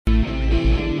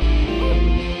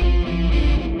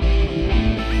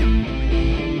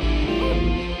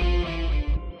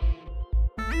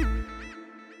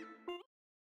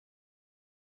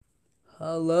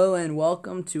Hello and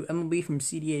welcome to MLB from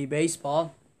CDA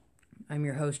Baseball. I'm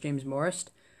your host, James Morris.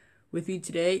 With me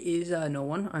today is no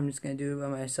one. I'm just going to do it by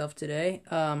myself today.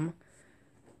 We're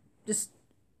just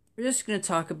going to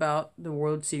talk about the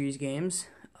World Series games.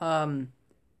 Let's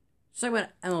talk about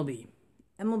MLB.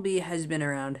 MLB has been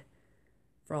around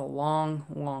for a long,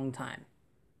 long time.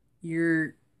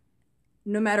 No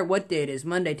matter what day it is,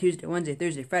 Monday, Tuesday, Wednesday,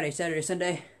 Thursday, Friday, Saturday,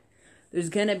 Sunday, there's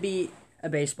going to be a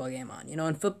baseball game on.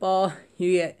 In football,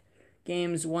 you get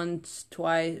games once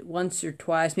or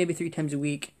twice, maybe 3 times a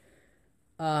week.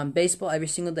 Baseball every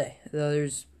single day.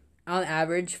 There's, on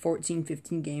average, 14,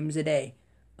 15 games a day.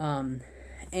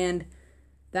 And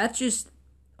that's just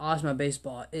awesome about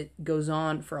baseball. It goes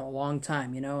on for a long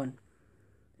time,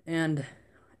 and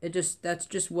that's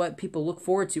just what people look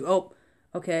forward to. Oh,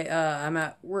 okay, I'm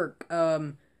at work.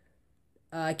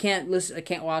 I can't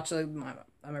watch,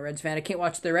 I'm a Reds fan. I can't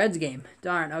watch the Reds game.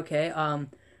 Darn, okay.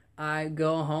 I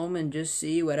go home and just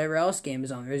see whatever else game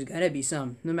is on. There's gotta be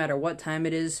some. No matter what time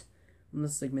it is,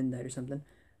 unless it's like midnight or something,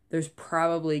 there's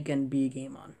probably gonna be a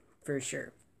game on, for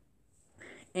sure.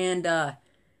 And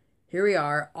here we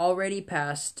are, already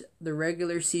past the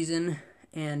regular season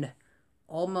and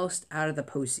almost out of the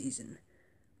postseason.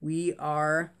 We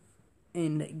are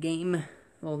in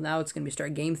now it's gonna be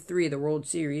Game 3 of the World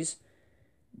Series.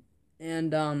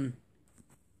 And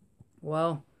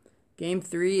Game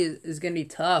 3 is going to be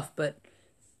tough, but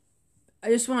I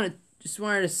just wanted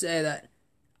to say that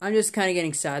I'm just kind of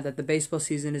getting sad that the baseball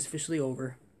season is officially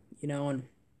over, and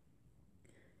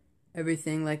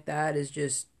everything like that is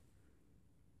just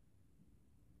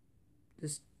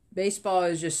baseball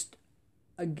is just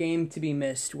a game to be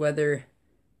missed, whether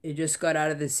it just got out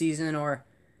of the season or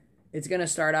it's going to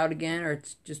start out again or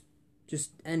it's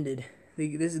just ended.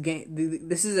 This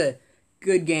is a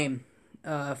good game.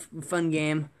 Fun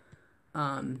game,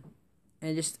 and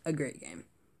just a great game.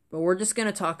 But we're just going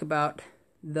to talk about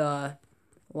the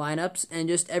lineups and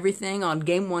just everything on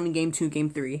Game 1, Game 2, Game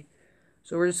 3.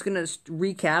 So we're just going to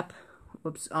recap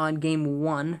on Game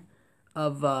 1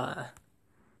 of the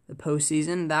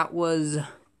postseason. That was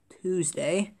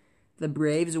Tuesday. The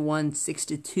Braves won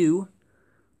 6-2.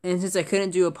 And since I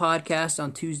couldn't do a podcast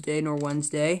on Tuesday nor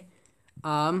Wednesday,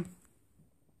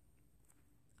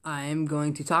 I'm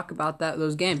going to talk about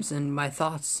those games and my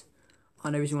thoughts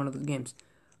on every single one of those games.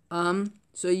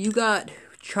 So you got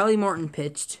Charlie Morton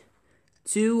pitched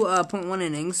 2.1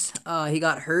 innings. He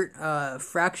got hurt,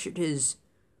 fractured his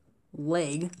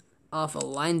leg off a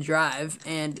line drive.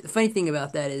 And the funny thing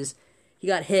about that is he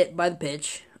got hit by the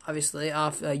pitch, obviously,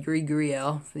 off Yuri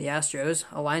Gurriel for the Astros.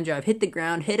 A line drive hit the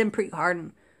ground, hit him pretty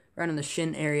hard right on the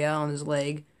shin area on his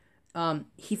leg.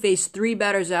 He faced 3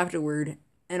 batters afterward,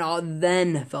 and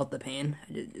then felt the pain.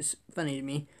 It's funny to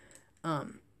me.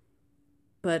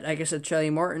 But like I said, Charlie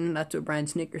Morton, that's what Brian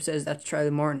Snitker says. That's Charlie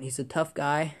Morton. He's a tough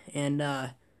guy, and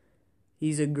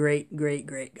he's a great, great,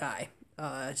 great guy.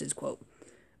 That's his quote.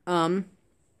 But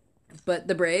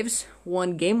the Braves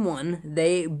won Game 1.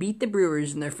 They beat the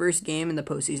Brewers in their first game in the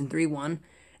postseason 3-1,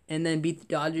 and then beat the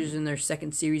Dodgers in their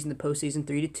second series in the postseason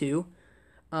 3-2.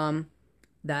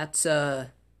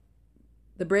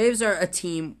 The Braves are a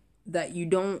team that you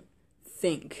don't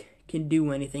think can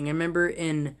do anything.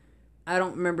 I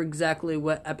don't remember exactly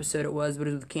what episode it was, but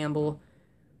it was with Campbell.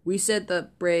 We said the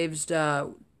Braves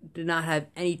did not have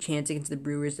any chance against the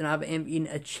Brewers, did not have even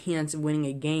a chance of winning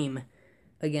a game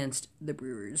against the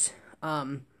Brewers.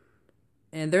 And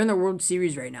they're in the World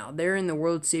Series right now. They're in the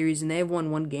World Series, and they have won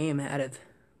one game out of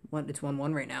one. It's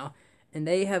 1-1 right now, and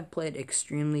they have played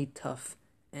extremely tough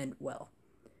and well.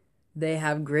 They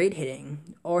have great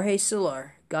hitting. Jorge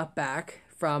Soler got back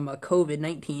from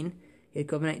COVID-19. He had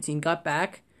COVID-19, got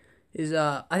back.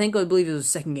 I believe it was his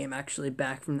second game, actually,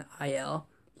 back from the IL.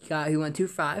 He went 2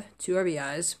 for 5, 2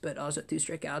 RBIs, but also 2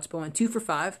 strikeouts, but went 2 for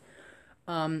 5.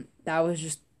 That was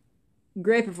just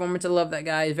great performance. I love that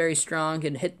guy. He's very strong,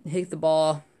 can hit the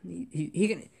ball. He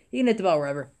can hit the ball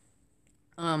wherever.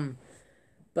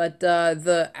 But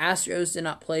the Astros did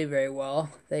not play very well.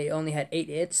 They only had 8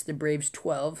 hits, the Braves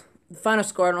 12. The final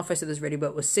score, I don't know if I said this already,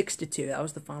 but it was 6-2. That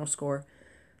was the final score.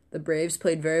 The Braves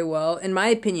played very well, in my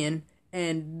opinion,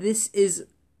 and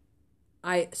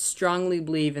I strongly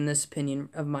believe in this opinion,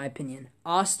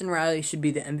 Austin Riley should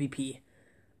be the MVP,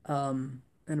 and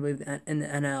I believe in the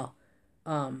NL.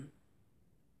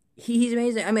 He's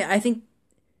amazing. I think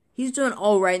he's doing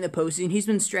all right in the postseason. He's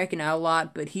been striking out a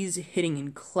lot, but he's hitting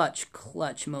in clutch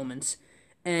moments.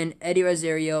 And Eddie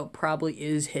Rosario probably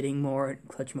is hitting more in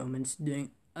clutch moments,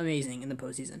 doing amazing in the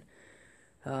postseason.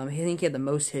 I think he had the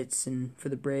most hits for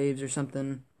the Braves or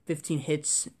something, 15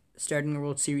 hits starting the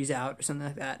World Series out or something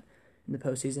like that in the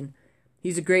postseason.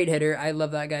 He's a great hitter. I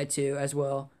love that guy too as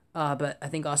well. But I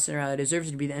think Austin Riley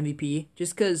deserves to be the MVP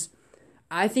just because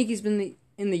I think he's been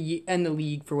in the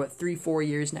league for 3-4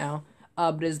 years now.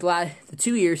 But the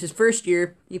 2 years, his first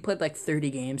year he played like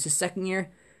 30 games. His second year,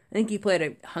 I think he played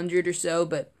 100 or so.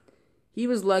 But he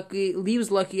was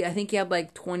lucky. I think he had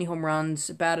like 20 home runs,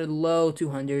 batted low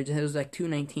 200s, and it was like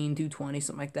 219, 220,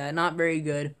 something like that. Not very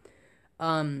good.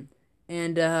 I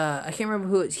can't remember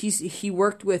who it is. He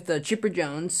worked with Chipper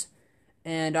Jones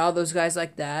and all those guys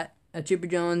like that. Chipper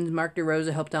Jones, Mark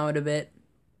DeRosa helped out a bit,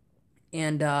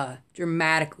 and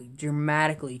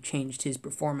dramatically changed his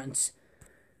performance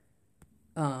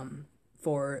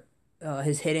for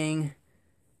his hitting,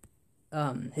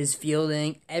 his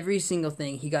fielding, every single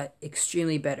thing he got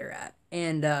extremely better at.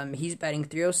 And he's batting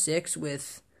 306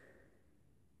 with,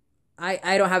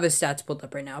 I don't have his stats pulled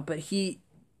up right now, but he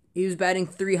was batting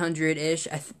 300-ish.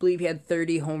 I believe he had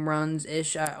 30 home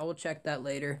runs-ish. I will check that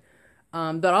later.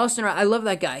 But Austin, I love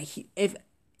that guy.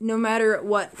 No matter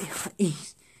what,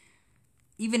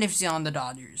 even if he's on the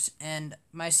Dodgers. And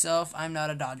myself, I'm not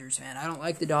a Dodgers fan. I don't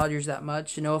like the Dodgers that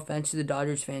much. No offense to the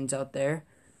Dodgers fans out there.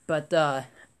 But I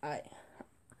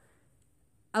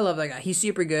love that guy. He's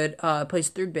super good. Plays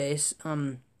third base.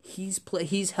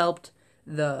 He's helped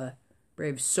the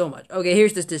Braves so much. Okay,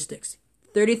 here's the statistics.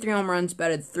 33 home runs,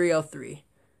 batted 303.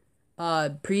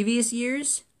 Previous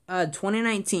years,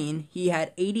 2019, he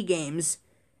had 80 games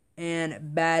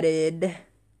and batted,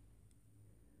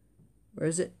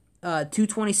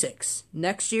 226.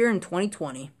 Next year in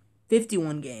 2020,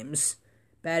 51 games,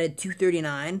 batted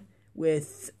 239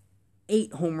 with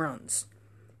 8 home runs.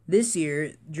 This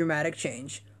year, dramatic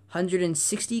change.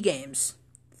 160 games,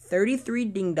 33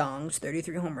 ding-dongs,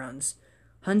 33 home runs,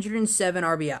 107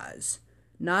 RBIs.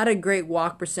 Not a great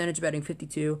walk percentage, batting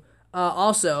 52.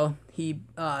 Also, he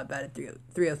batted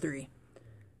 303.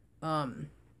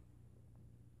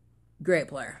 Great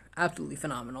player. Absolutely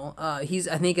phenomenal. I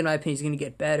think, in my opinion, he's going to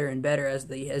get better and better as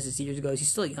this years goes. He's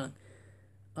still young.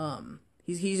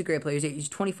 He's a great player. He's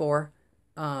 24.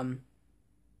 Yeah,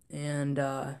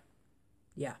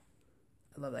 I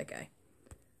love that guy.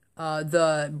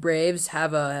 The Braves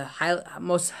have I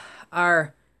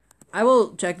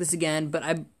will check this again,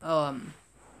 but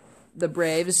the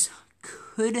Braves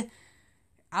could.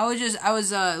 I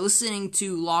was listening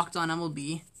to Locked On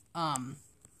MLB.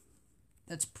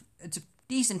 It's a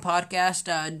decent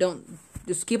podcast. Don't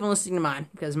just keep on listening to mine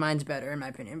because mine's better in my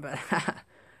opinion. But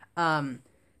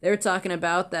they were talking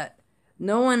about that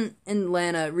no one in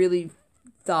Atlanta really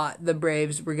thought the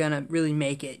Braves were gonna really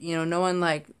make it. No one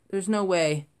there's no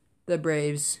way the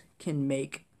Braves can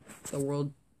make the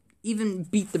world, even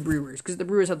beat the Brewers, because the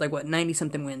Brewers had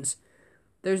 90-something wins.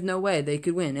 There's no way they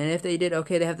could win. And if they did,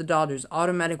 okay, they have the Dodgers.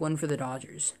 Automatic win for the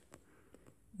Dodgers.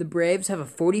 The Braves have a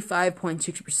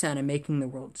 45.6% of making the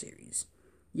World Series.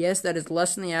 Yes, that is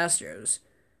less than the Astros.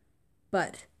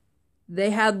 But they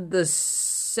had the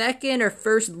second or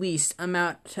first least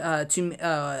amount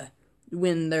to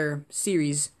win their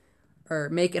series or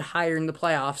make it higher in the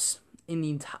playoffs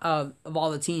of all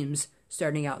the teams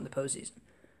starting out in the postseason.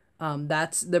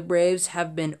 The Braves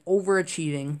have been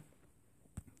overachieving.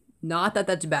 Not that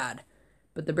that's bad,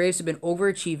 but the Braves have been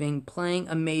overachieving, playing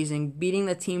amazing, beating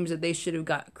the teams that they should have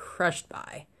got crushed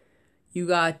by. You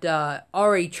got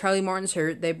already Charlie Morton's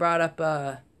hurt. They brought up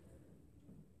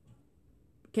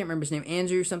can't remember his name,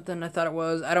 Andrew something. I thought it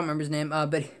was. I don't remember his name.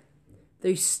 But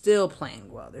they're still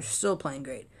playing well. They're still playing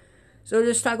great. So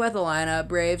just talk about the lineup.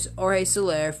 Braves, Jorge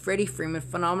Soler, Freddie Freeman,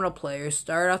 phenomenal players.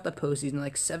 Started off the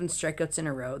postseason 7 strikeouts in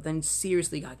a row. Then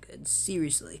seriously got good.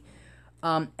 Seriously.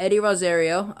 Eddie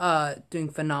Rosario, doing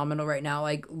phenomenal right now.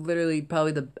 Literally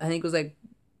probably I think it was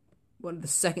one of the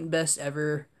second best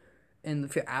ever in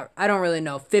the, I don't really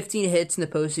know. 15 hits in the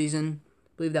postseason. I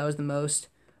believe that was the most.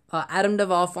 Adam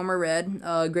Duvall, former Red,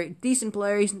 great, decent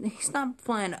player. He's not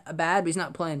playing bad, but he's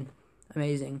not playing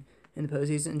amazing in the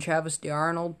postseason. And Travis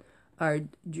DeArnold, or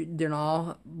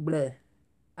Dernal, bleh.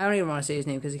 I don't even want to say his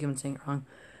name because he keeps on saying it wrong.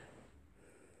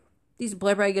 Decent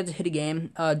player, probably gets to hit a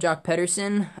game. Jock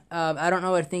Pederson, I don't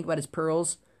know what to think about his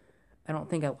pearls. I don't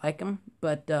think I like him,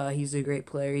 but he's a great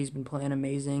player. He's been playing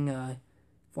amazing.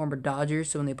 Former Dodgers,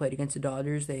 so when they played against the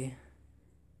Dodgers, they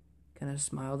kind of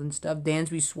smiled and stuff.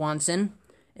 Dansby Swanson,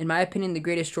 in my opinion, the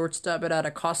greatest shortstop, but had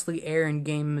a costly error in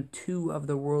Game 2 of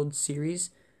the World Series.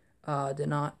 Did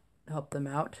not help them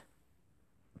out.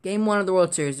 Game 1 of the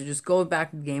World Series, they're just going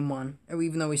back to Game 1, or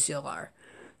even though we still are.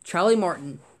 Charlie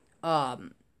Morton, 2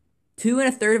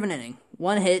 1/3 of an inning.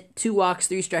 1 hit, 2 walks,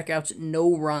 3 strikeouts,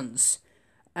 no runs.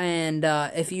 And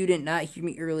if you did not hear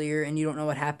me earlier and you don't know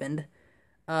what happened,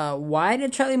 Why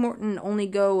did Charlie Morton only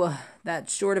go that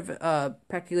short of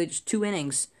practically just 2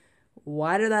 innings?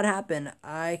 Why did that happen?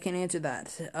 I can answer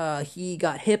that. He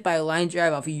got hit by a line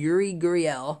drive off Yuri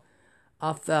Gurriel,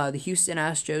 off the Houston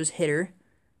Astros hitter.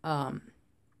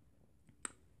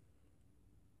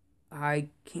 I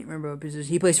can't remember what position.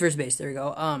 He plays first base. There we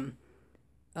go.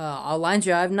 A line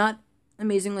drive, not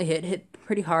amazingly hit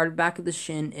pretty hard, back of the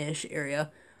shin-ish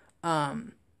area.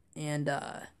 And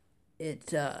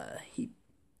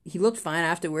he looked fine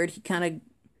afterward. He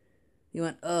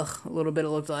went ugh a little bit, it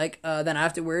looked like. Then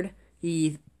afterward,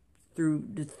 he threw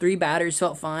the 3 batters,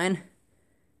 felt fine.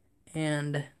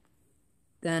 And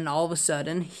then all of a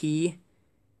sudden, he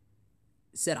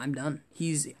said, "I'm done.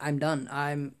 I'm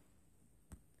done.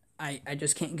 I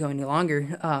just can't go any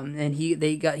longer." And he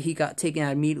got taken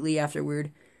out immediately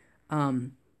afterward.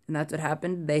 And that's what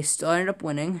happened. They still ended up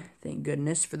winning. Thank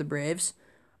goodness for the Braves.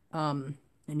 And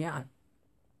yeah,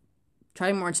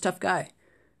 Charlie Morton's a tough guy.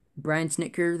 Brian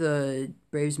Snitker, the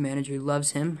Braves manager,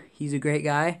 loves him. He's a great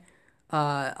guy.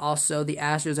 Also, the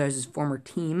Astros are his former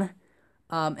team.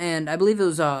 And I believe it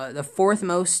was the 4th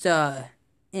most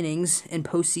innings in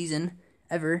postseason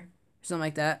ever, or something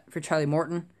like that, for Charlie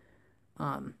Morton.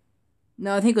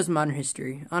 No, I think it was modern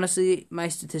history. Honestly, my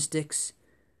statistics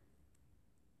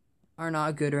are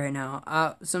not good right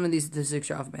now. Some of these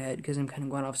statistics are off my head because I'm kind of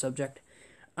going off subject.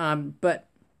 But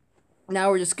now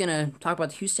we're just going to talk about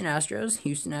the Houston Astros.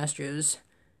 Houston Astros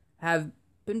have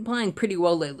been playing pretty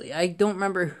well lately. I don't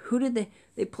remember who did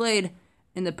they played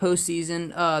in the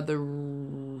postseason.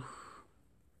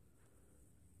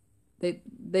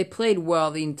 They played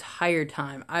well the entire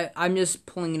time. I'm just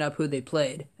pulling it up who they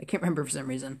played. I can't remember for some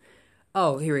reason.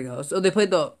 Oh, here we go. So they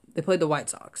played the White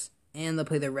Sox and they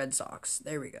played the Red Sox.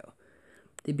 There we go.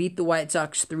 They beat the White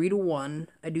Sox 3-1.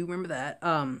 I do remember that.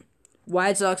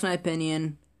 White Sox, in my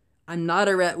opinion, I'm not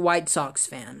a White Sox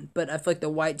fan, but I feel like the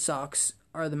White Sox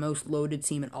are the most loaded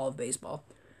team in all of baseball.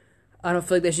 I don't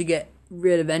feel like they should get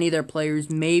rid of any of their players.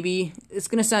 Maybe. It's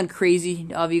going to sound crazy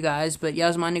to all of you guys, but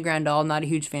Yasmani Grandal, not a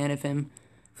huge fan of him.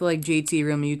 I feel like JT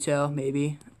Realmuto,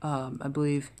 maybe. I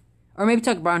believe. Or maybe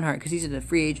Tuck Barnhart, because he's a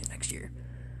free agent next year.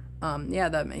 Yeah,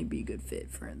 that may be a good fit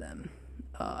for them.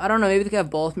 I don't know. Maybe they could have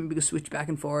both. Maybe they could switch back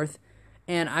and forth.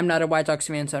 And I'm not a White Sox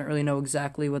fan, so I don't really know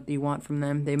exactly what they want from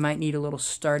them. They might need a little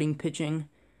starting pitching,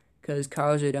 because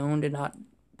Carlos Rodon did not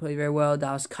play very well.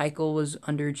 Dallas Keuchel was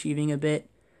underachieving a bit.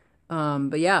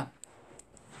 But yeah,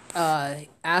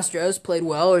 Astros played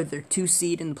well, or their 2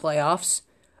 seed in the playoffs.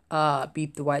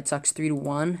 Beat the White Sox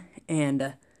 3-1,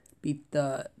 and beat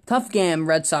the tough game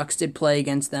Red Sox did play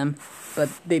against them, but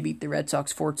they beat the Red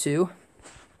Sox 4-2.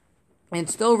 And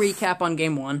still recap on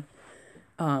game 1.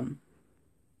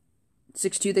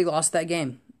 6-2, they lost that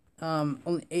game.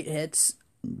 Only 8 hits.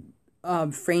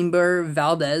 Framber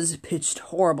Valdez pitched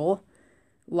horrible.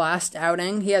 Last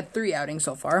outing, he had 3 outings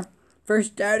so far.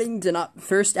 First outing did not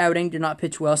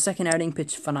pitch well. Second outing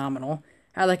pitched phenomenal.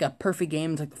 Had like a perfect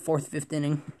game, like the 4th, 5th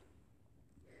inning.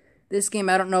 This game,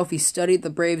 I don't know if he studied the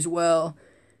Braves well,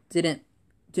 didn't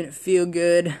feel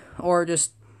good, or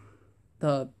just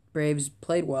the Braves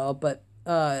played well. But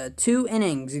 2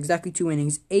 innings, exactly 2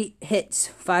 innings, 8 hits,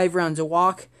 5 runs, a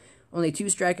walk, only 2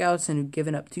 strikeouts, and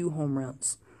given up 2 home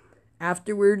runs.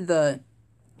 Afterward, the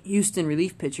Houston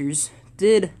relief pitchers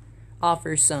did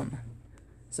offer some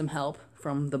help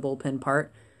from the bullpen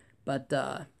part, but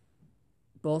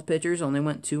both pitchers only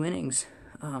went 2 innings.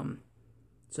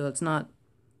 So that's not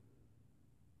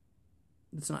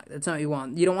what you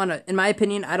want. You don't want to, in my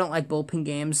opinion, I don't like bullpen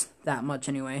games that much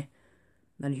anyway.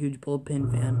 Not a huge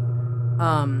bullpen fan.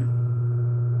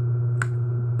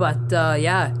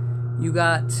 Yeah, you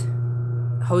got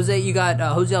Jose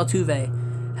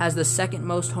Altuve has the 2nd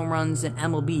most home runs in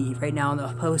MLB right now in the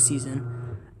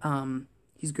postseason.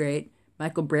 He's great.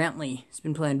 Michael Brantley has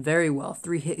been playing very well.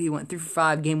 He went 3 for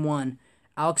 5 game 1.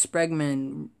 Alex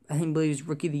Bregman, I think, believes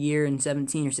Rookie of the Year in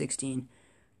 17 or 16.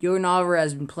 Jordan Alvarez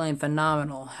has been playing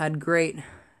phenomenal. Has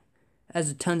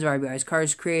tons of RBIs.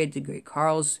 Carlos Correa did great.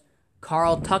 Carl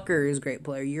Tucker is a great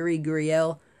player. Yuri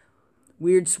Gurriel,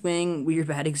 weird swing, weird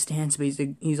batting stance, but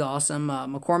he's awesome.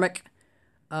 McCormick,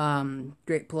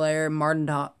 great player. Martin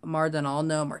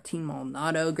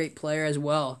Maldonado, great player as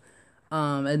well.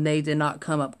 And they did not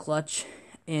come up clutch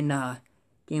in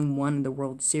Game 1 of the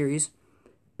World Series.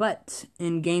 But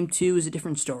in Game 2 is a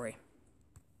different story.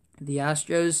 The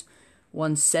Astros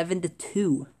won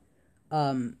 7-2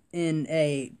 in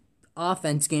a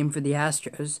offense game for the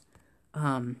Astros.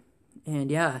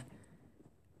 And yeah,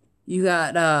 you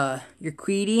got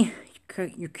Urquidy,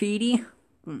 I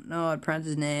don't know how to pronounce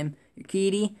his name,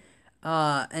 Urquidy,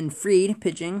 and Fried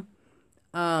pitching.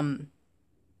 Brett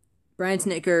Brian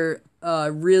Snitker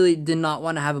really did not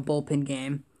want to have a bullpen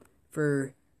game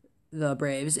for the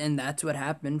Braves, and that's what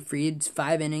happened. Fried's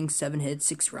 5 innings, 7 hits,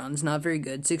 6 runs. Not very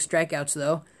good. 6 strikeouts,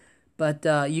 though. But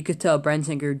you could tell Brian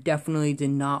Snitker definitely did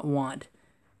not want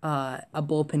a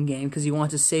bullpen game because he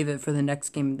wanted to save it for the next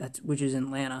game, which is in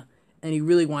Atlanta. And he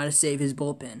really wanted to save his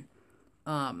bullpen.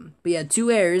 But yeah,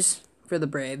 2 errors for the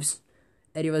Braves.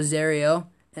 Eddie Rosario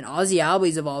and Ozzie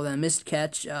Albies of all them. Missed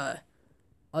catch.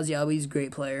 Ozzie Albies,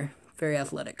 great player. Very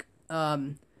athletic.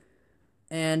 But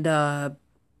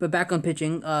back on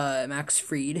pitching, Max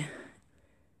Fried.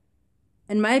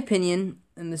 In my opinion,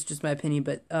 and this is just my opinion,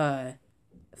 but I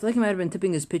feel like he might have been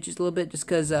tipping his pitches a little bit just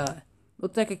because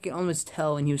looked like I could almost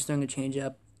tell when he was throwing a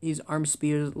changeup. His arm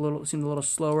speed seemed a little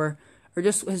slower, or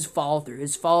just his follow through.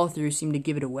 His follow through seemed to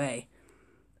give it away.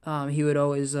 He would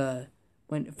always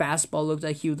when fastball looked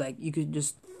like he would you could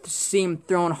just see him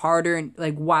throwing harder and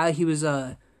while he was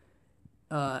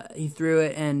he threw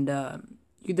it and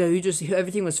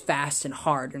everything was fast and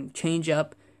hard and change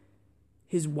up,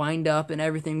 his wind up and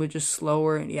everything was just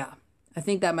slower and yeah. I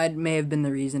think that may have been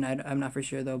the reason. I'm not for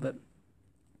sure though, but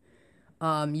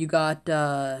you got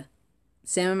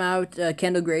Sam out,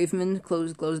 Kendall Graveman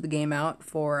closed the game out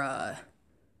for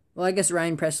I guess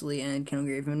Ryan Presley and Kendall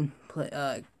Graveman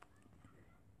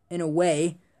in a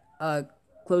way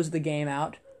closed the game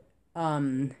out.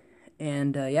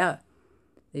 Yeah,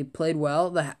 they played well.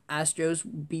 The Astros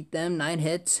beat them 9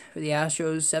 hits for the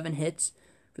Astros, 7 hits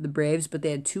for the Braves, but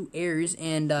they had 2 errors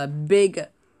and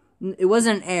it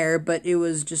wasn't an error, but it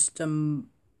was just a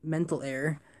mental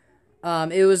error.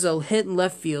 It was a hit in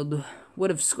left field. Would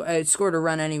have scored a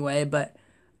run anyway, but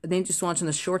I think just watching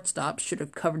the shortstop should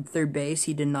have covered third base.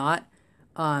 He did not.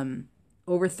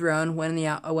 Overthrown, went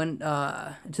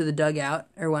to the dugout,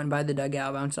 or went by the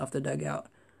dugout, bounced off the dugout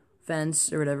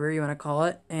fence, or whatever you want to call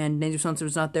it, and Dansby Swanson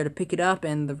was not there to pick it up,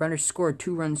 and the runner scored.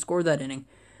 2 runs scored that inning.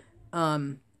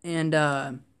 That's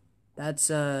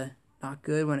not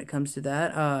good when it comes to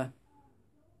that.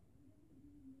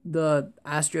 The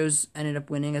Astros ended up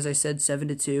winning, as I said,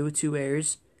 7-2, 2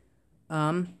 errors.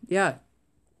 Yeah.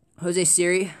 Jose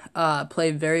Siri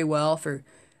played very well for,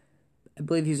 I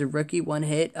believe he's a rookie, 1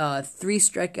 hit, 3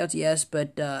 strikeouts, yes,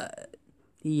 but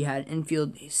he had an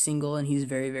infield single, and he's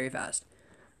very, very fast.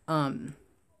 Who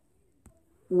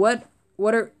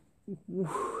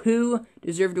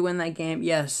deserved to win that game?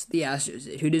 Yes, the Astros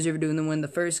did. Who deserved to win the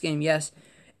first game? Yes,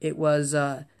 it was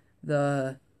the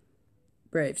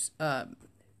Braves.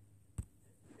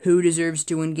 Who deserves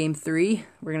to win Game 3?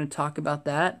 We're going to talk about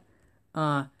that.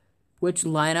 Which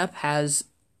lineup has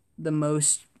the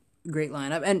most great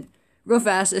lineup? And real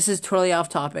fast, this is totally off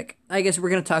topic. I guess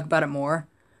we're going to talk about it more.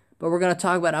 But we're going to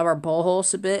talk about Albert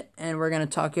Pujols a bit. And we're going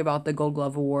to talk about the Gold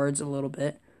Glove Awards a little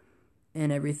bit.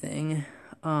 And everything.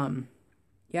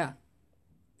 Yeah.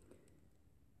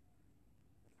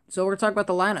 So we're going to talk about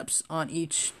the lineups on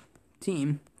each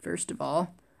team. First of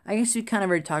all, I guess we kind of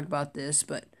already talked about this.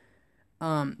 But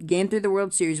Game 3 of the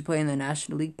World Series are playing in the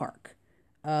National League Park.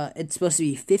 It's supposed to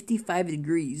be 55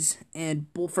 degrees, and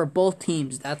for both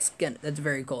teams, that's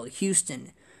very cold.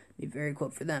 Houston, be very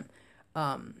cold for them,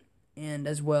 and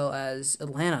as well as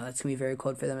Atlanta, that's gonna be very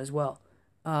cold for them as well.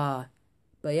 But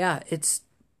yeah,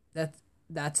 that's that.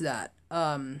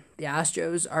 The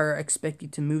Astros are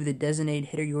expected to move the designated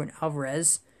hitter Yordan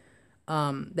Alvarez,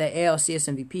 the ALCS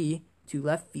MVP, to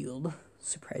left field,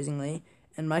 surprisingly,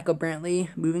 and Michael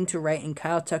Brantley moving to right, and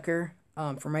Kyle Tucker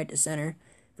from right to center.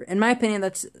 In my opinion,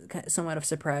 that's somewhat of a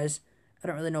surprise. I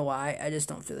don't really know why. I just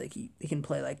don't feel like he can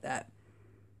play like that.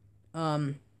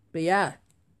 But yeah,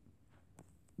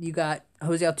 you got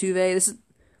Jose Altuve. This is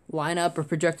lineup or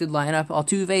projected lineup: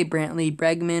 Altuve, Brantley,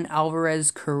 Bregman,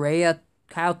 Alvarez, Correa,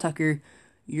 Kyle Tucker,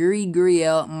 Yuri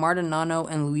Gurriel, Maldonado,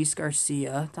 and Luis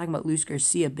Garcia. Talking about Luis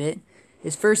Garcia a bit.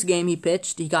 His first game he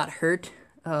pitched, he got hurt,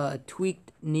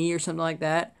 tweaked knee or something like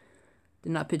that.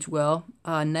 Did not pitch well.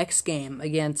 Next game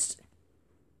against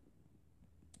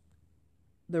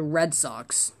the Red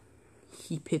Sox,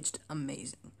 he pitched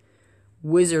amazing.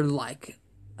 Wizard-like.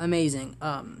 Amazing.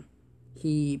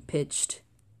 He pitched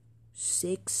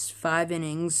 5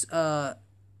 innings. There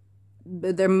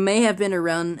may have been a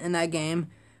run in that game,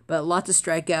 but lots of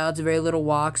strikeouts, very little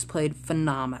walks, played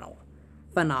phenomenal.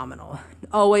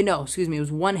 Oh, wait, no, excuse me. It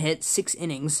was 1 hit, 6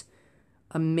 innings,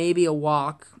 maybe a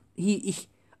walk. He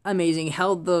amazing.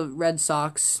 Held the Red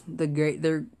Sox,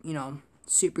 they're,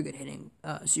 super good hitting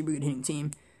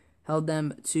team. Held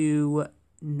them to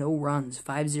no runs.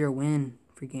 5-0 win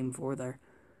for Game 4 there.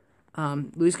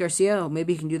 Luis Garcia,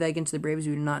 maybe he can do that against the Braves.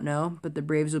 We do not know. But the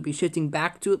Braves will be shifting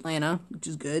back to Atlanta, which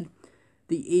is good.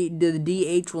 the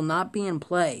DH will not be in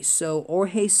play, so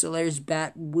Jorge Soler's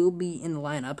bat will be in the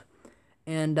lineup.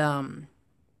 And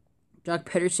Jock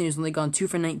Pederson has only gone 2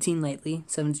 for 19 lately,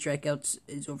 7 strikeouts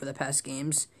is over the past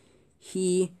games.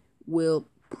 He will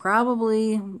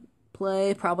probably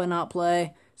play, probably not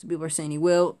play. Some people are saying he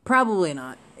will, probably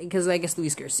not, because I guess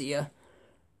Luis Garcia.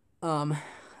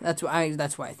 That's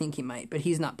why I think he might, but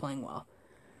he's not playing well.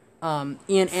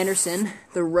 Ian Anderson,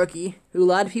 the rookie, who a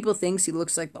lot of people thinks he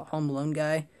looks like the Home Alone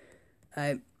guy.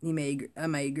 I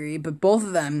might agree, but both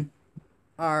of them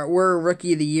were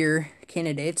Rookie of the Year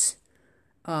candidates.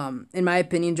 In my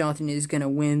opinion, Jonathan is going to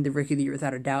win the Rookie of the Year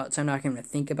without a doubt, so I'm not going to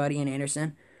think about Ian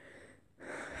Anderson.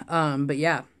 But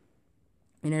yeah,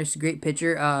 Ian Anderson's a great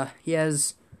pitcher. He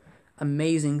has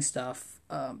amazing stuff.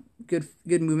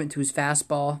 Good movement to his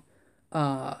fastball.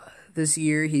 This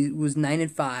year, he was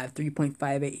 9-5,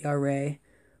 3.58 ERA,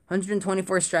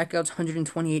 124 strikeouts,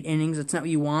 128 innings. That's not what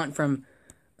you want from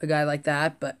a guy like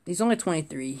that, but he's only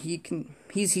 23.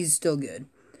 He's still good.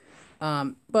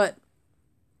 But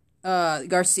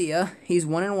Garcia, he's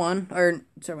 1-1, or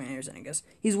sorry, Anderson, I guess.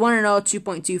 He's 1-0,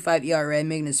 2.25 ERA,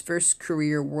 making his first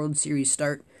career World Series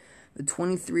start. The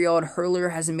 23-year-old hurler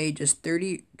hasn't made just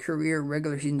 30 career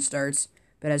regular season starts,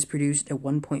 but has produced a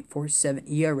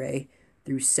 1.47 ERA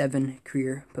through 7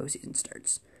 career postseason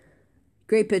starts.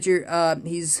 Great pitcher.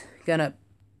 He's gonna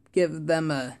give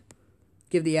the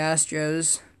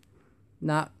Astros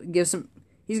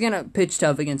He's gonna pitch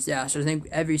tough against the Astros. I think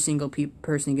every single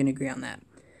person can agree on that.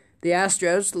 The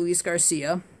Astros, Luis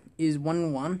Garcia, is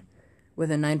 1-1 with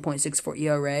a 9.64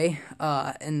 ERA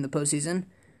in the postseason.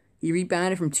 He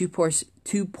rebounded from two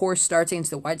poor starts against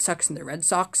the White Sox and the Red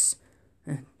Sox.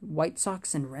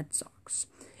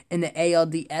 In the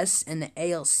ALDS and the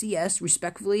ALCS,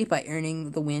 respectively, by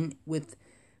earning the win with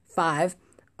 5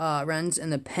 runs in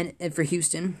the pennant for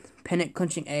Houston,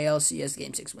 pennant-clinching ALCS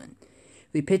Game 6 win.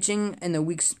 The pitching and the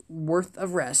week's worth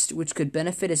of rest, which could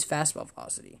benefit his fastball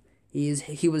velocity.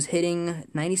 He was hitting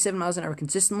 97 miles an hour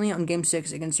consistently on Game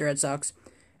 6 against the Red Sox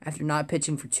after not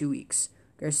pitching for 2 weeks.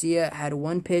 Garcia had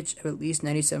one pitch of at least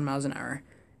 97 miles an hour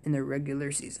in the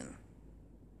regular season.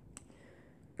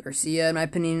 Garcia, in my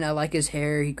opinion, I like his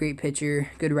hair. He's a great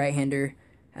pitcher, good right-hander.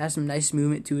 Has some nice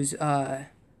movement to his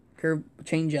curve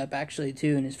changeup, actually,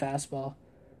 too, in his fastball.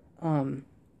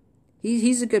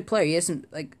 He's a good player. He has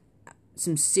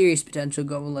some serious potential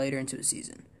going later into the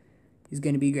season. He's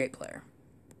going to be a great player.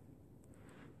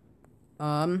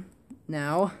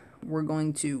 Now we're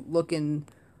going to look in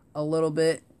a little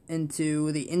bit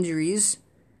into the injuries.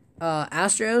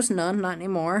 Astros, none, not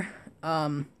anymore.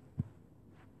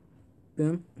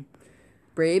 Boom.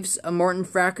 Braves, Morton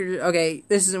fractured. Okay,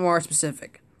 this is more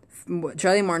specific.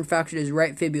 Charlie Morton fractured his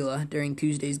right fibula during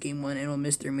Tuesday's Game 1 and will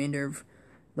miss the remainder of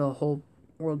the whole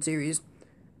World Series.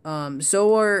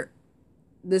 So are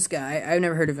this guy. I've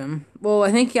never heard of him. Well,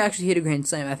 I think he actually hit a grand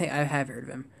slam. I think I have heard of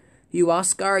him.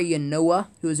 Huascar Yanoa,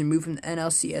 who was removed from the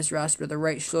NLCS roster with a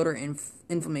right shoulder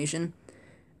inflammation.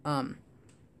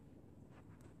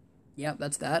 Yeah,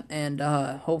 that's that. And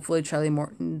hopefully Charlie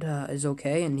Morton is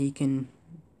okay and he can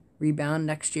rebound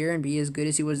next year and be as good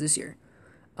as he was this year.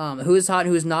 Who is hot and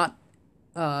who is not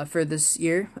for this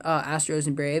year? Astros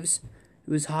and Braves.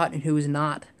 Who is hot and who is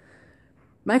not?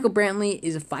 Michael Brantley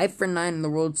is a 5 for 9 in the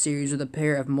World Series with a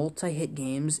pair of multi-hit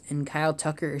games, and Kyle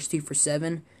Tucker is 2 for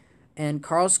 7, and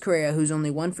Carlos Correa, who's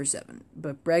only 1 for 7.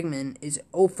 But Bregman is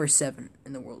 0 for 7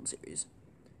 in the World Series.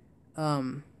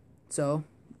 So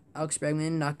Alex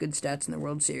Bregman, not good stats in the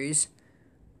World Series.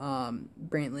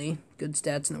 Brantley, good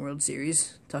stats in the World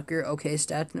Series. Tucker, okay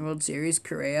stats in the World Series.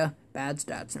 Correa, bad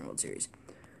stats in the World Series.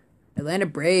 Atlanta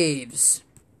Braves.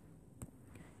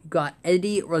 You got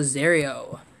Eddie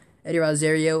Rosario. Eddie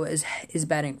Rosario is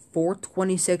batting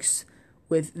 .426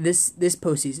 with this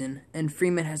postseason, and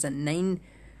Freeman has a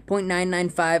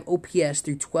 9.995 OPS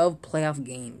through 12 playoff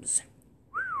games.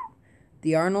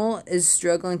 The Arnold is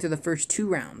struggling through the first 2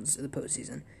 rounds of the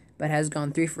postseason, but has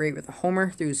gone 3 for 8 with a homer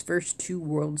through his first 2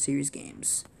 World Series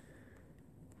games.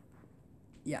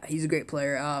 Yeah, he's a great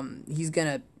player. He's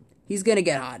gonna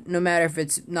get hot. No matter if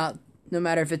it's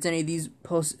any of these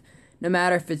no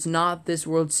matter if it's not this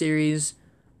World Series,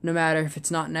 no matter if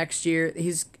it's not next year.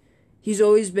 He's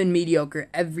always been mediocre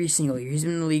every single year. He's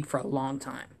been in the league for a long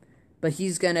time, but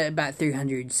he's gonna bat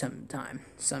 300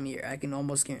 some year. I can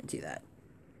almost guarantee that.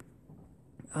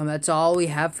 That's all we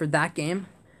have for that game.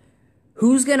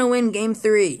 Who's going to win Game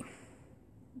 3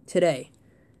 today?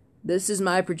 This is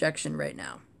my projection right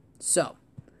now. So,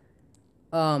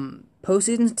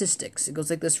 postseason statistics. It goes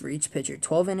like this for each pitcher.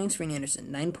 12 innings for Anderson,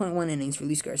 9.1 innings for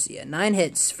Luis Garcia, 9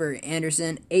 hits for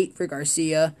Anderson, 8 for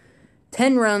Garcia,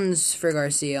 10 runs for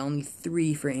Garcia, only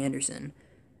 3 for Anderson.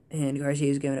 And Garcia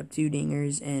has given up 2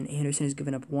 dingers, and Anderson has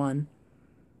given up 1.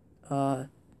 For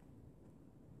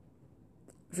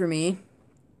me,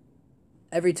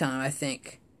 every time I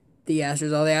think the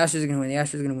Astros are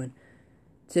going to win.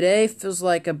 Today feels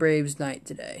like a Braves night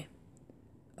today.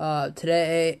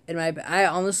 Today,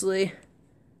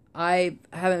 I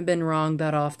haven't been wrong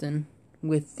that often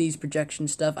with these projection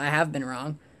stuff. I have been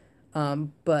wrong.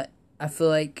 But I feel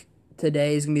like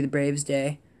today is going to be the Braves'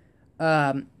 day.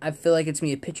 I feel like it's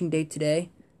going to be a pitching day today.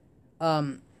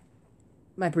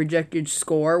 My projected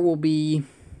score will be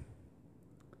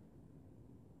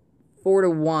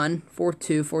 4-1,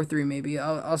 4-2, 4-3 maybe.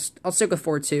 I'll stick with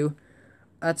 4-2.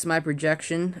 That's my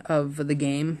projection of the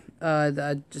game.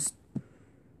 I just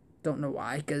don't know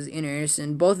why, because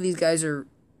Anderson, both of these guys are,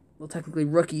 well, technically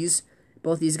rookies.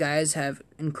 Both these guys have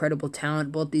incredible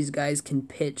talent. Both these guys can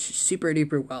pitch super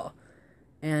duper well.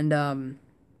 And,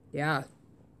 yeah.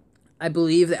 I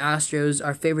believe the Astros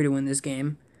are favored to win this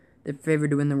game. They're favored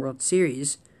to win the World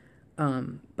Series.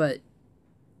 But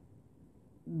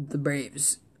the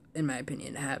Braves, in my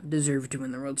opinion, have deserved to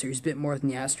win the World Series a bit more than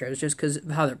the Astros just because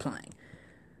of how they're playing.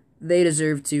 They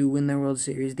deserve to win the World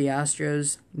Series. The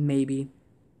Astros, maybe.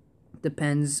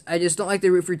 Depends. I just don't like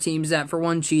to root for teams that, for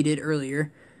one, cheated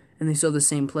earlier, and they still have the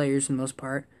same players for the most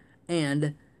part,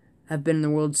 and have been in the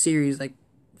World Series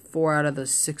 4 out of the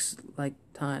 6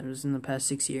 times in the past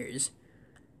 6 years.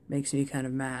 Makes me kind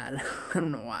of mad. I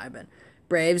don't know why, but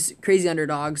Braves, crazy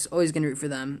underdogs, always gonna root for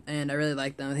them, and I really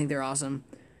like them. I think they're awesome.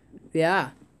 Yeah,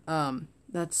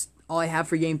 that's all I have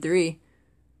for Game 3.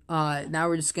 Now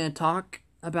we're just gonna talk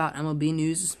about MLB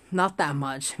news. Not that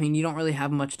much. I mean, you don't really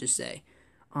have much to say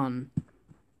on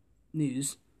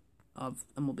news of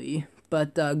MLB.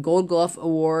 But Gold Glove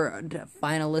Award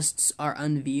finalists are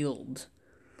unveiled.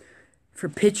 For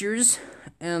pitchers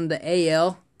and the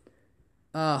AL,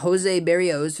 Jose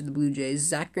Berrios for the Blue Jays,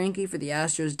 Zach Greinke for the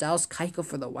Astros, Dallas Keuchel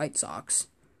for the White Sox.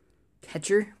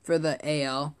 Catcher for the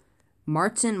AL,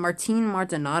 Martin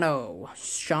Maldonado,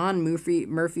 Sean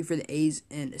Murphy for the A's,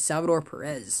 and Salvador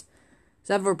Perez.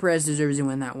 Salvador Perez deserves to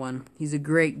win that one. He's a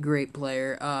great, great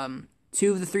player.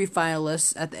 2 of the 3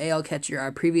 finalists at the AL catcher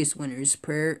are previous winners.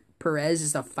 Perez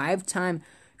is a 5-time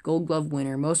Gold Glove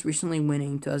winner, most recently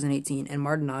winning 2018, and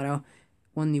Maldonado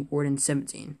won the award in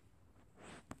 2017.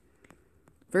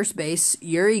 First base,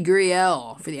 Yuri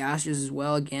Gurriel for the Astros as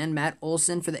well. Again, Matt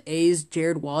Olson for the A's,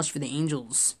 Jared Walsh for the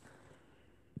Angels.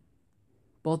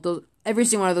 Every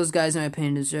single one of those guys, in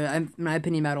my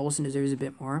opinion, Matt Olson deserves a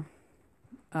bit more.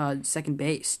 Second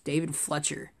base, David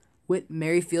Fletcher, Whit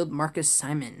Merrifield, Marcus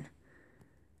Simon.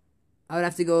 I would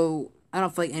have to go. I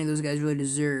don't feel like any of those guys really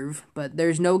deserve, but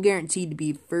there's no guarantee to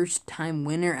be first-time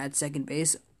winner at second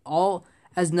base.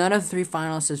 As none of the 3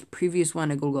 finalists has previous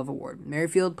won a Gold Glove Award.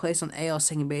 Merrifield placed on AL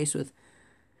second base with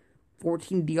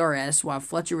 14 DRS, while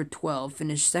Fletcher with 12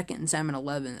 finished second and Simon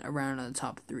 11 around in the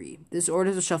top 3. This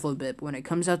order will shuffle a bit, but when it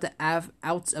comes out to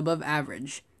outs above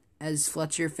average, as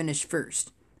Fletcher finished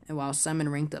first, and while Simon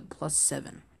ranked up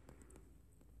 +7.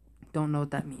 Don't know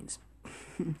what that means.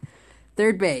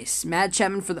 Third base, Matt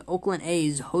Chapman for the Oakland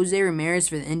A's, Jose Ramirez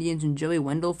for the Indians, and Joey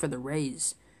Wendell for the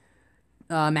Rays.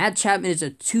 Matt Chapman is a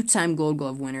 2-time Gold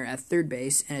Glove winner at third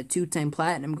base and a 2-time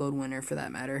Platinum Gold winner for that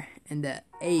matter. And the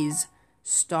A's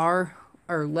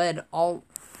led all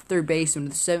third basemen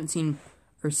with 17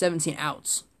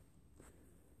 outs.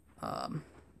 Don't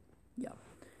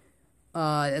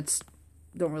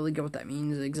really get what that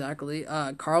means exactly.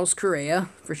 Carlos Correa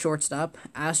for shortstop.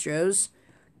 Astros,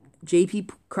 J.P.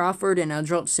 Crawford and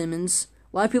Andrelton Simmons.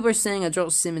 A lot of people are saying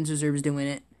Andrelton Simmons deserves to win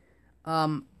it.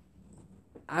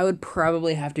 I would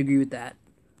probably have to agree with that.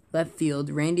 Left field,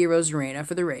 Randy Arozarena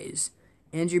for the Rays,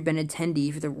 Andrew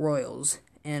Benintendi for the Royals,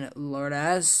 and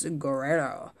Lourdes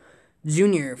Guerrero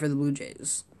Jr. for the Blue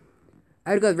Jays.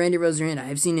 I would go with Randy Arozarena.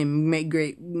 I've seen him make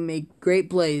great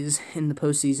plays in the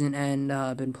postseason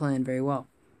and been playing very well.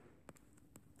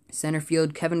 Center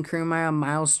field, Kevin Kiermaier,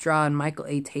 Miles Straw, and Michael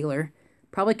A. Taylor.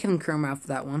 Probably Kevin Kiermaier for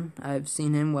that one. I've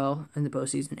seen him well in the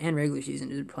postseason and regular season.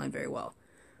 He's playing very well.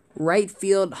 Right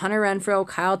field, Hunter Renfroe,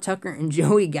 Kyle Tucker, and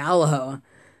Joey Gallo.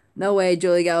 No way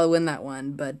Joey Gallo win that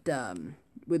one, but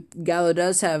with Gallo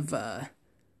does have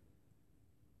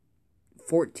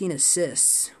 14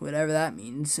 assists, whatever that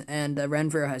means, and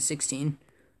Renfroe has 16.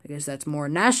 I guess that's more.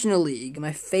 National League,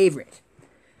 my favorite.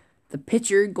 The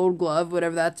pitcher, Gold Glove,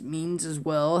 whatever that means as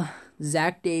well.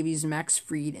 Zach Davies, Max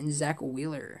Fried, and Zach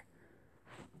Wheeler.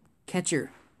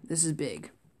 Catcher, this is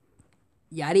big.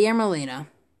 Yadier Molina,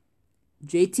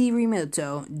 JT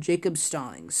Realmuto, Jacob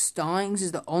Stallings. Stallings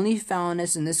is the only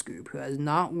finalist in this group who has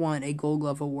not won a Gold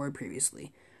Glove award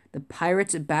previously. The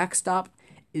Pirates' backstop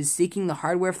is seeking the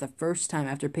hardware for the first time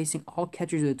after pacing all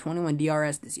catchers with a 21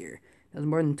 DRS this year. That was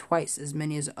more than twice as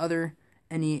many as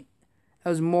any. That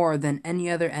was more than any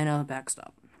other NL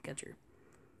backstop catcher.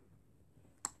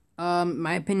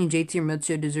 My opinion, JT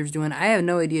Realmuto deserves to win. I have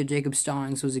no idea Jacob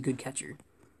Stallings was a good catcher.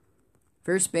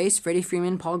 First base, Freddie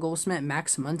Freeman, Paul Goldschmidt,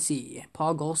 Max Muncy.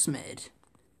 Paul Goldschmidt.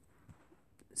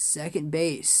 Second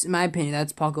base, in my opinion,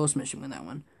 that's Paul Goldschmidt should win that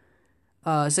one.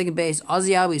 Second base,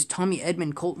 Ozzie Albies, Tommy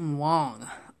Edman, Colton Wong.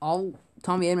 All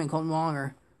Tommy Edman, Colton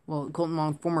Wong Colton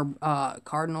Wong, former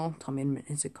Cardinal. Tommy Edman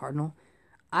is a Cardinal.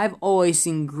 I've always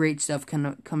seen great stuff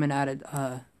coming out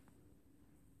of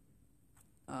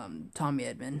Tommy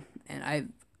Edman, and I've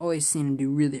always seen him do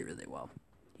really, really well.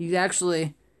 He's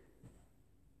actually,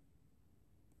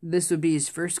 this would be his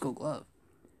first Gold Glove.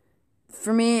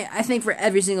 For me, I think for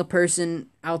every single person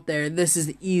out there, this is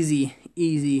the easy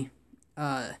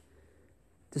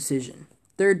decision.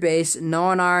 Third base,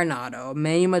 Nolan Arenado,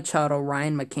 Manny Machado,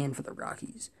 Ryan McCann for the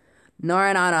Rockies.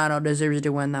 Nolan Arenado deserves to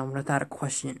win that one without a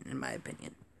question, in my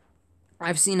opinion.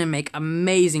 I've seen him make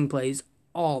amazing plays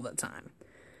all the time.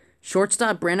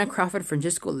 Shortstop, Brandon Crawford,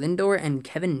 Francisco Lindor, and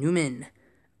Kevin Newman.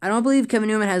 I don't believe Kevin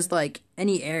Newman has,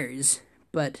 any errors,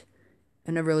 but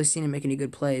I've never really seen him make any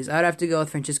good plays. I'd have to go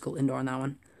with Francisco Lindor on that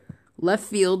one. Left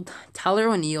field, Tyler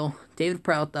O'Neill, David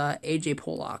Peralta, AJ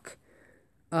Pollock.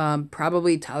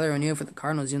 Probably Tyler O'Neill for the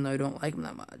Cardinals, even though I don't like him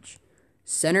that much.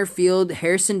 Center field,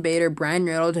 Harrison Bader, Brian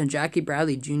Reynolds, and Jackie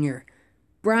Bradley Jr.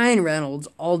 Brian Reynolds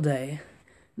all day.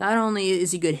 Not only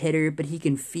is he a good hitter, but he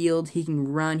can field, he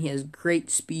can run, he has great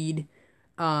speed.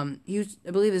 He was,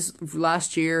 I believe this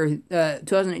last year,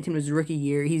 2018 was his rookie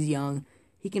year. He's young.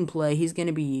 He can play. He's going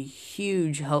to be a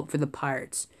huge help for the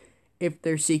Pirates if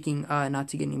they're seeking not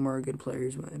to get any more good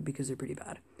players because they're pretty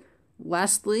bad.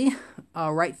 Lastly,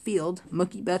 right field,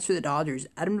 Mookie Betts for the Dodgers,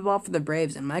 Adam Duvall for the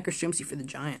Braves, and Mike Yastrzemski for the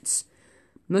Giants.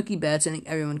 Mookie Betts, I think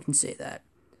everyone can say that.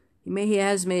 He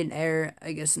has made an error,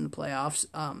 I guess, in the playoffs,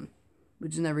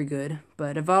 which is never good.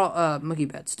 But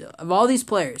Mookie Betts still. Of all these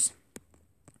players,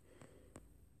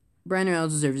 Brian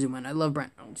Reynolds deserves to win. I love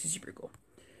Brian Reynolds. He's super cool.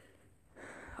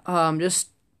 Just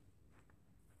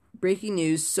breaking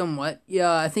news somewhat.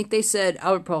 Yeah, I think they said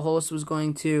Albert Pujols was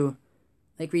going to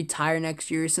retire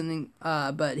next year or something.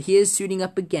 But he is suiting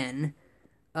up again.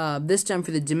 This time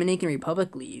for the Dominican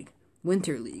Republic League.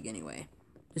 Winter League, anyway.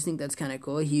 Just think that's kind of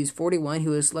cool. He's 41. He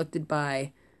was selected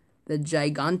by the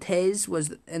Gigantes,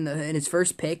 was in his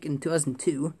first pick in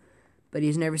 2002. But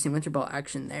he's never seen winter ball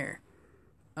action there.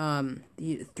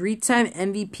 The three-time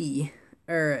MVP,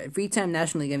 or three-time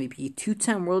National League MVP,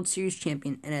 two-time World Series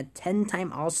champion, and a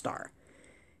 10-time All-Star.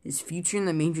 His future in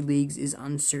the major leagues is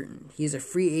uncertain. He is a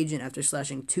free agent after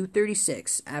slashing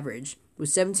 .236 average with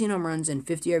 17 home runs and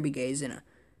 50 RBIs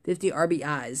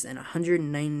and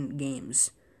 109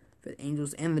 games for the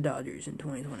Angels and the Dodgers in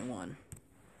 2021.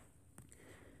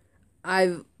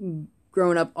 I've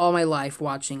grown up all my life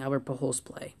watching Albert Pujols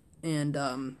play, and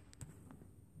I'm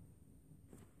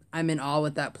in awe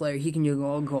with that player. He can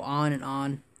go on and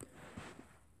on.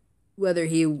 When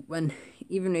he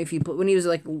was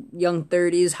young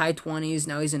 30s, high 20s,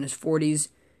 now he's in his 40s.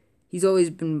 He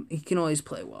can always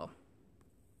play well.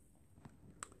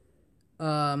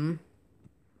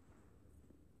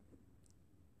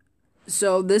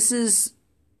 So this is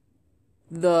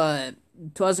the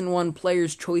 2001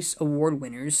 Players' Choice Award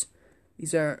winners.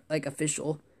 These are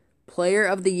official. Player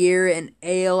of the Year and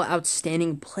AL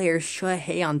Outstanding Player,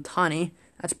 Shohei Ohtani.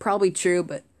 That's probably true,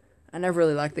 but I never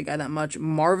really liked the guy that much.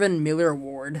 Marvin Miller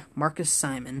Award, Marcus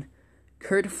Simon.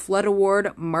 Kurt Flood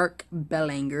Award, Mark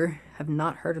Belanger. Have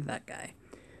not heard of that guy.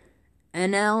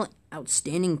 NL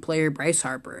Outstanding Player, Bryce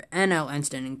Harper. NL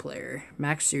Outstanding Player,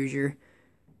 Max Scherzer.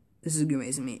 This is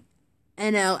amazing to me.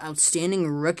 NL Outstanding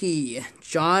Rookie,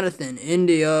 Jonathan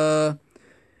India.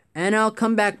 NL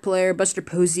Comeback Player, Buster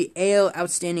Posey. AL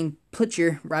Outstanding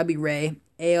Pitcher, Robbie Ray.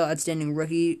 AL Outstanding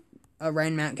Rookie,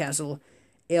 Ryan Mountcastle.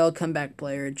 AL Comeback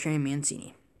Player, Trey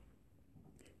Mancini.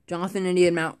 Jonathan India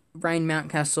and Ryan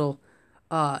Mountcastle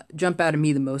jump out at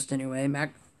me the most anyway.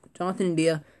 Jonathan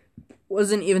India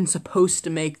wasn't even supposed to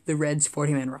make the Reds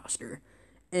 40-man roster,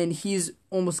 and he's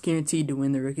almost guaranteed to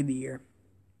win the Rookie of the Year.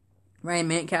 Ryan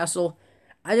Mountcastle,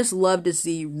 I just love to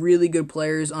see really good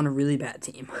players on a really bad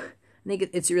team. I think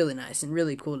it's really nice and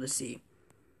really cool to see.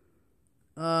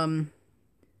 I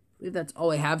believe that's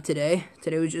all I have today.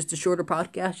 Today was just a shorter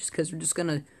podcast just because we're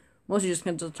mostly just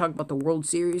going to talk about the World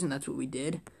Series, and that's what we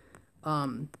did.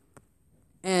 And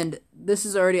this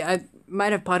is already, I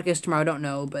might have podcast tomorrow, I don't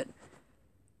know, but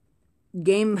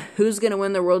who's going to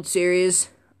win the World Series?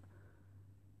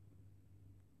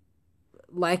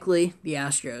 Likely the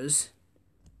Astros.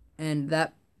 and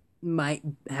that might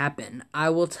happen. I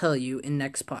will tell you in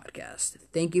next podcast.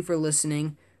 Thank you for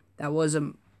listening. That was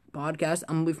a podcast.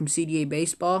 I'm going to be from CDA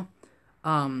Baseball.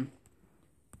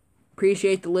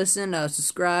 Appreciate the listen.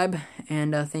 Subscribe,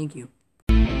 and thank you.